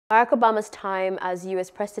Barack Obama's time as US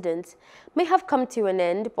president may have come to an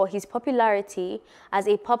end, but his popularity as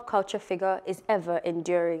a pop culture figure is ever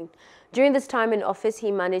enduring. During this time in office,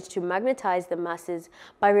 he managed to magnetize the masses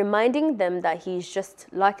by reminding them that he's just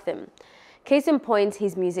like them. Case in point,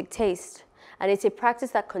 his music taste. And it's a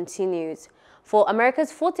practice that continues. For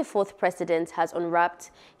America's 44th president has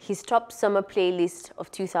unwrapped his top summer playlist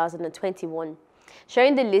of 2021.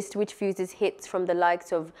 Sharing the list, which fuses hits from the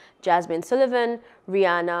likes of Jasmine Sullivan,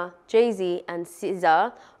 Rihanna, Jay-Z and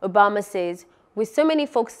SZA, Obama says, with so many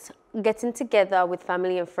folks getting together with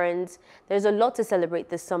family and friends, there's a lot to celebrate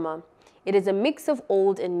this summer. It is a mix of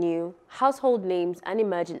old and new, household names and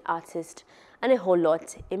emerging artists, and a whole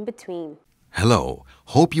lot in between. Hello,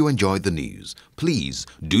 hope you enjoyed the news. Please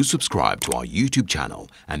do subscribe to our YouTube channel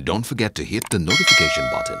and don't forget to hit the notification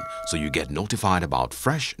button so you get notified about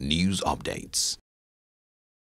fresh news updates.